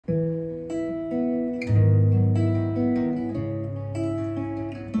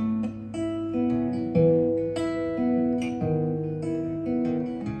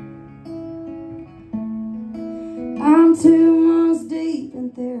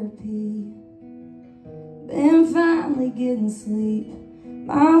therapy. Been finally getting sleep.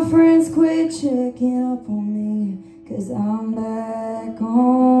 My friends quit checking up on me, 'cause I'm back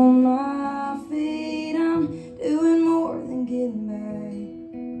on my feet. I'm doing more than getting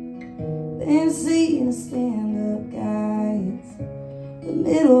by. Been seeing a stand-up guy. It's the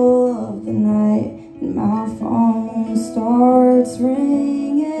middle of the night and my phone starts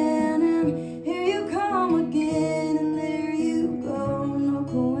ringing, and here you come again, and there you go. No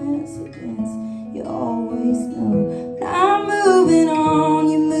coincidence, you always know. I'm moving on,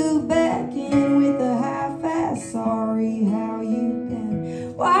 you move back in with a half-ass sorry, how you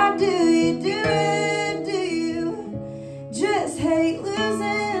been? Why do you do it? Do you just hate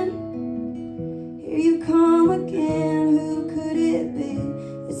losing? Here you come again, who could it be?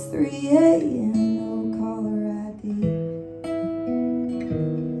 It's 3 a.m., no caller ID.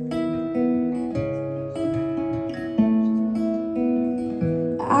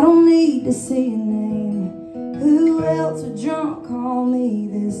 I don't need to see your name. Who else would drunk call me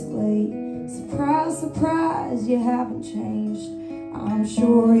this late? Surprise, surprise, you haven't changed. I'm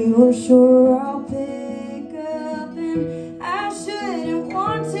sure you're sure I'll pick up, and I shouldn't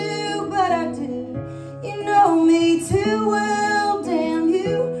want to, but I do. You know me too well, damn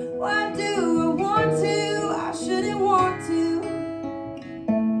you. Why do I want to? I shouldn't want to.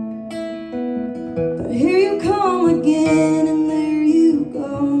 But here you come again, and there you go.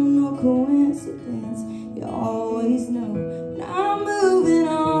 No coincidence, you always know. When I'm moving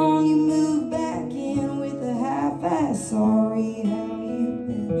on, you move back in with a half-ass sorry, how you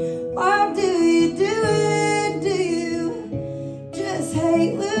been? Why do you do it? Do you just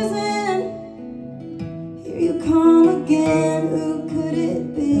hate losing? Here you come again, who could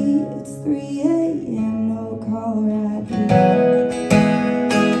it be? It's 3 a.m., no caller ID.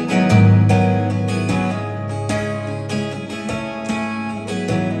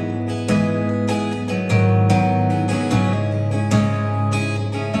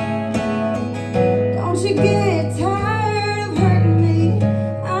 Don't you get tired of hurting me?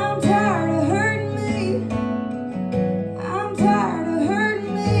 I'm tired of hurting me. I'm tired of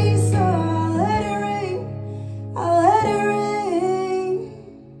hurting me, so I let it ring. I let it ring.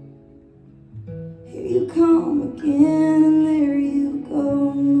 Here you come again, and there you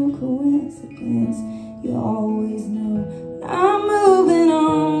go. No coincidence, you always know. When I'm moving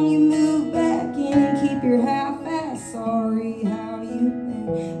on, you move back in and keep your half-ass sorry, how you been?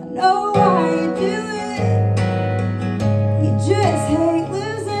 I know why you do it. You just hate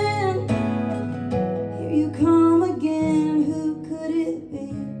losing. Here you come again, who could it be?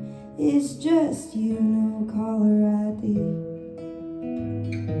 It's just you, no caller ID.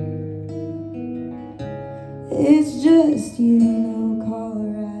 It's just you, no